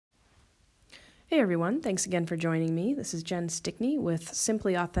Hey everyone, thanks again for joining me. This is Jen Stickney with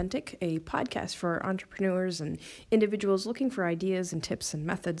Simply Authentic, a podcast for entrepreneurs and individuals looking for ideas and tips and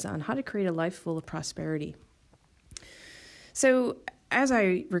methods on how to create a life full of prosperity. So, as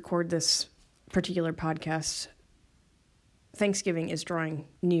I record this particular podcast, Thanksgiving is drawing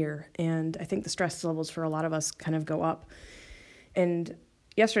near, and I think the stress levels for a lot of us kind of go up. And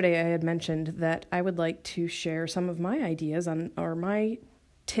yesterday I had mentioned that I would like to share some of my ideas or my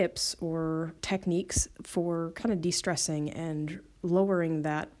tips or techniques for kind of de-stressing and lowering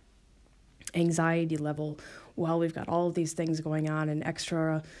that anxiety level while we've got all of these things going on and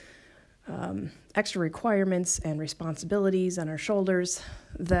extra requirements and responsibilities on our shoulders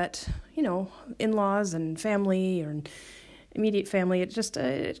that, in-laws and family or immediate family,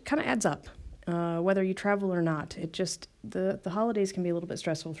 it kind of adds up. Whether you travel or not, the holidays can be a little bit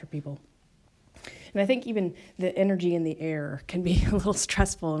stressful for people. And I think even the energy in the air can be a little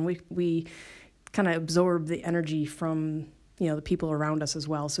stressful, and we kind of absorb the energy from, the people around us as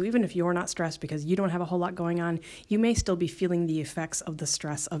well. So even if you're not stressed because you don't have a whole lot going on, you may still be feeling the effects of the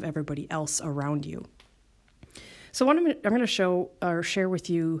stress of everybody else around you. So I'm going to share with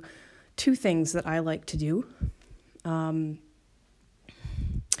you two things that I like to do. One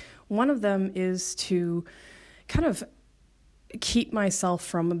of them is to kind of keep myself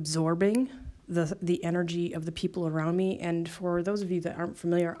from absorbing the energy of the people around me. And for those of you that aren't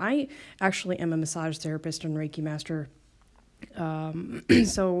familiar, I actually am a massage therapist and Reiki master.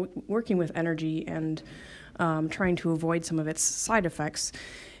 So working with energy and trying to avoid some of its side effects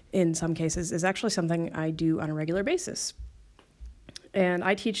in some cases is actually something I do on a regular basis. And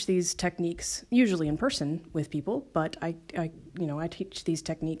I teach these techniques usually in person with people, but I teach these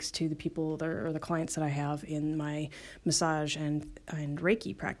techniques to the people or the clients that I have in my massage and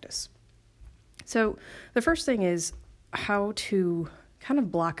Reiki practice. So the first thing is how to kind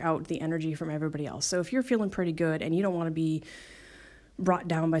of block out the energy from everybody else. So if you're feeling pretty good and you don't want to be brought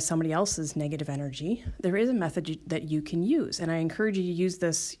down by somebody else's negative energy, there is a method that you can use. And I encourage you to use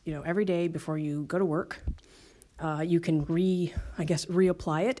this, every day before you go to work. You can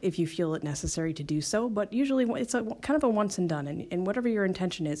reapply it if you feel it necessary to do so, but usually it's kind of a once and done. And whatever your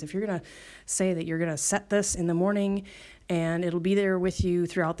intention is, if you're going to say that you're going to set this in the morning and it'll be there with you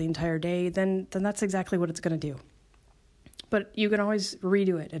throughout the entire day, then that's exactly what it's going to do. But you can always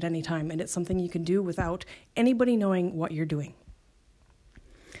redo it at any time, and it's something you can do without anybody knowing what you're doing.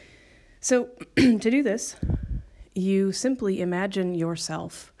 So to do this, you simply imagine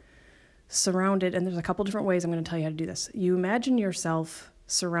yourself surrounded, and there's a couple different ways I'm going to tell you how to do this. You imagine yourself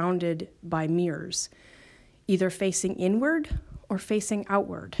surrounded by mirrors, either facing inward or facing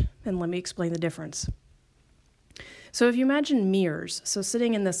outward. And let me explain the difference. So if you imagine mirrors, so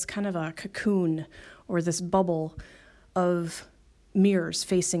sitting in this kind of a cocoon or this bubble of mirrors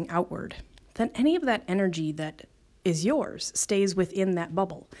facing outward, then any of that energy that is yours stays within that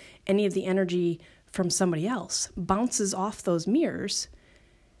bubble. Any of the energy from somebody else bounces off those mirrors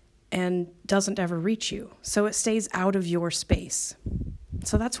and doesn't ever reach you. So it stays out of your space.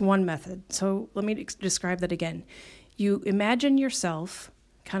 So that's one method. So let me describe that again. You imagine yourself,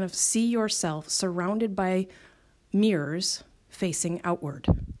 kind of see yourself surrounded by mirrors facing outward.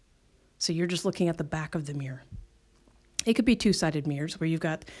 So you're just looking at the back of the mirror. It could be two-sided mirrors where you've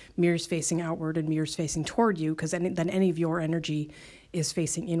got mirrors facing outward and mirrors facing toward you, because then any of your energy is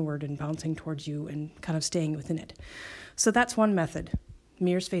facing inward and bouncing towards you and kind of staying within it. So that's one method.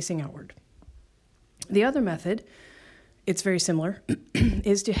 Mirrors facing outward. The other method, it's very similar,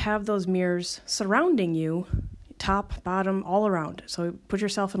 is to have those mirrors surrounding you, top, bottom, all around. So put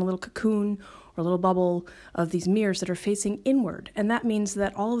yourself in a little cocoon or a little bubble of these mirrors that are facing inward. And that means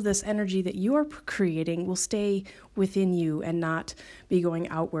that all of this energy that you are creating will stay within you and not be going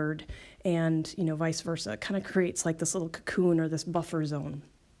outward, and vice versa. It kind of creates like this little cocoon or this buffer zone.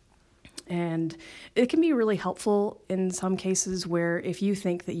 And it can be really helpful in some cases where if you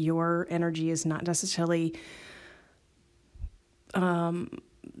think that your energy is not necessarily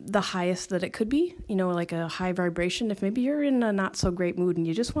the highest that it could be, like a high vibration, if maybe you're in a not so great mood and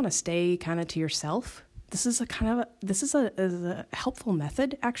you just want to stay kind of to yourself, this is a helpful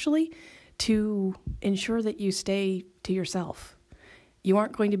method actually to ensure that you stay to yourself. You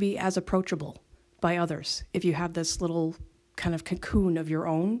aren't going to be as approachable by others if you have this little kind of cocoon of your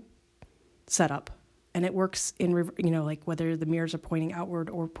own setup, and it works in like whether the mirrors are pointing outward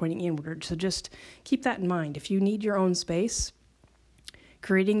or pointing inward. So just keep that in mind. If you need your own space,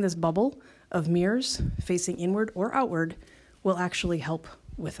 creating this bubble of mirrors facing inward or outward will actually help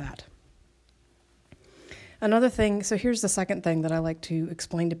with that. Another thing, so here's the second thing that I like to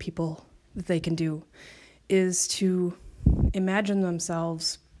explain to people that they can do, is to imagine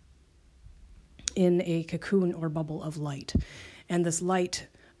themselves in a cocoon or bubble of light. And this light,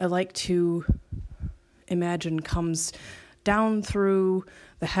 I like to imagine, comes down through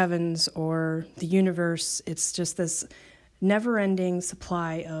the heavens or the universe. It's just this never-ending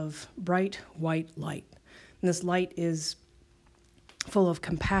supply of bright white light. And this light is full of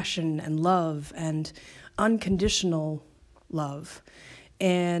compassion and love and unconditional love.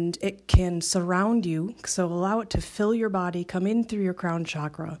 And it can surround you, so allow it to fill your body, come in through your crown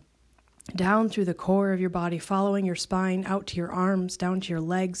chakra, down through the core of your body, following your spine, out to your arms, down to your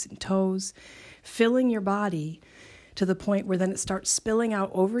legs and toes, filling your body to the point where then it starts spilling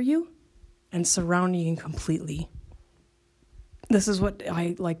out over you and surrounding you completely. This is what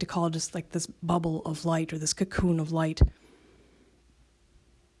I like to call just like this bubble of light or this cocoon of light.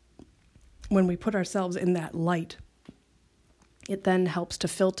 When we put ourselves in that light, it then helps to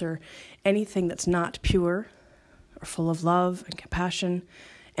filter anything that's not pure or full of love and compassion,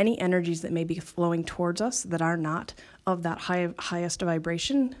 any energies that may be flowing towards us that are not of that highest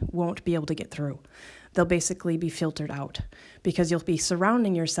vibration won't be able to get through. They'll basically be filtered out because you'll be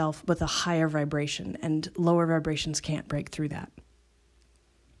surrounding yourself with a higher vibration, and lower vibrations can't break through that.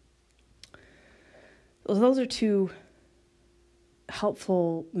 So those are two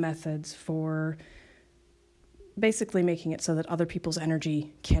helpful methods for basically making it so that other people's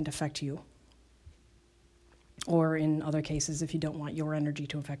energy can't affect you. Or in other cases, if you don't want your energy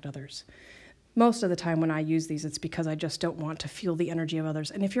to affect others. Most of the time when I use these, it's because I just don't want to feel the energy of others.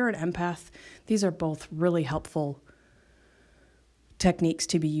 And if you're an empath, these are both really helpful techniques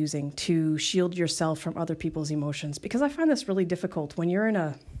to be using to shield yourself from other people's emotions. Because I find this really difficult when you're in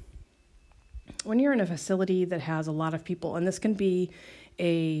a facility that has a lot of people, and this can be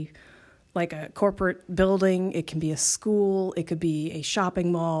like a corporate building, it can be a school, it could be a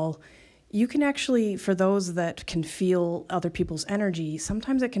shopping mall. You can actually, for those that can feel other people's energy,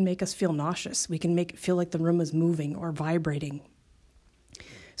 sometimes it can make us feel nauseous. We can make it feel like the room is moving or vibrating.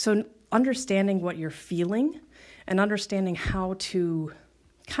 So understanding what you're feeling and understanding how to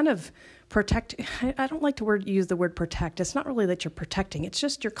kind of protect, I don't like to use the word protect. It's not really that you're protecting. It's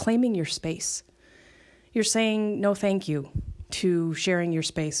just you're claiming your space. You're saying no thank you to sharing your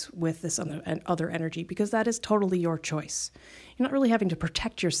space with this other energy, because that is totally your choice. You're not really having to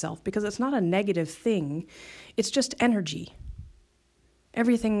protect yourself because it's not a negative thing. It's just energy.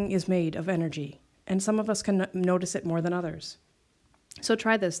 Everything is made of energy, and some of us can notice it more than others. So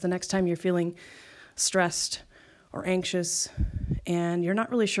try this the next time you're feeling stressed or anxious and you're not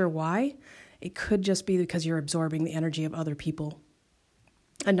really sure why. It could just be because you're absorbing the energy of other people.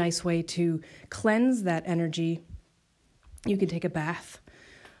 A nice way to cleanse that energy, you can take a bath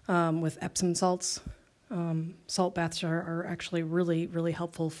with Epsom salts. Salt baths are actually really, really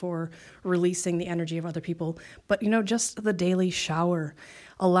helpful for releasing the energy of other people. But, just the daily shower,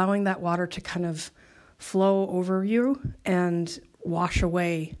 allowing that water to kind of flow over you and wash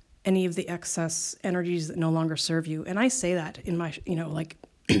away any of the excess energies that no longer serve you. And I say that in my,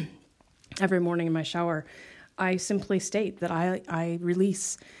 every morning in my shower, I simply state that I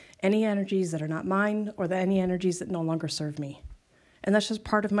release any energies that are not mine or any energies that no longer serve me. And that's just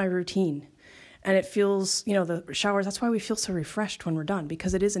part of my routine. And it feels, the showers, that's why we feel so refreshed when we're done,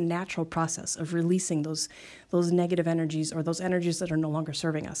 because it is a natural process of releasing those negative energies or those energies that are no longer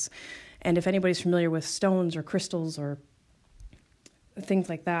serving us. And if anybody's familiar with stones or crystals or things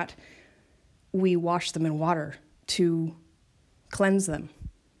like that, we wash them in water to cleanse them.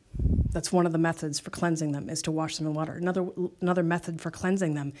 That's one of the methods for cleansing them, is to wash them in water. Another method for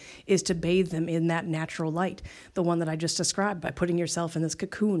cleansing them is to bathe them in that natural light, the one that I just described, by putting yourself in this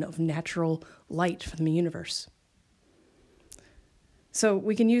cocoon of natural light from the universe. So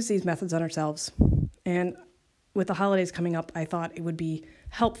we can use these methods on ourselves. And with the holidays coming up, I thought it would be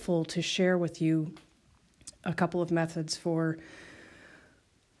helpful to share with you a couple of methods for,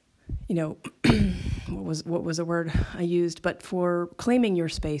 what was the word I used, but for claiming your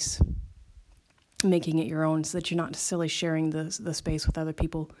space, making it your own, so that you're not necessarily sharing the space with other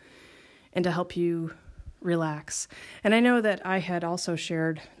people, and to help you relax. And I know that I had also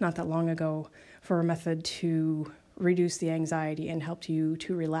shared not that long ago for a method to reduce the anxiety and help you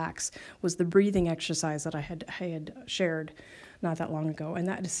to relax was the breathing exercise that I had shared not that long ago. And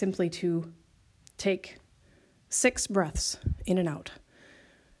that is simply to take 6 breaths in and out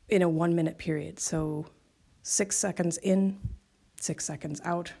in a 1-minute period. So 6 seconds in, 6 seconds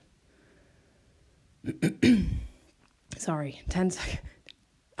out. 10 seconds.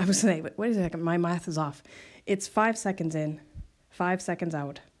 I was saying, wait a second, my math is off. It's 5 seconds in, 5 seconds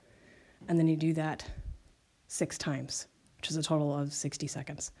out, and then you do that 6 times, which is a total of 60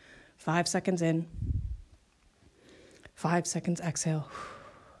 seconds. 5 seconds in, 5 seconds exhale,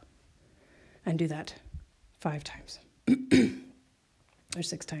 and do that 5 times or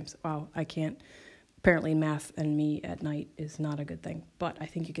 6 times. Wow, I can't. Apparently math and me at night is not a good thing, but I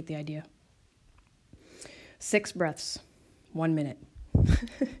think you get the idea. 6 breaths, 1 minute.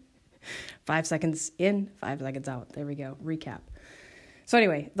 5 seconds in, 5 seconds out. There we go. Recap. So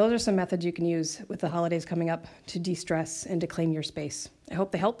anyway, those are some methods you can use with the holidays coming up to de-stress and to claim your space. I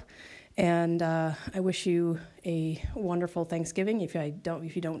hope they help. And I wish you a wonderful Thanksgiving if you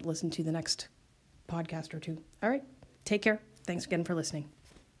don't listen to the next podcast or 2. All right. Take care. Thanks again for listening.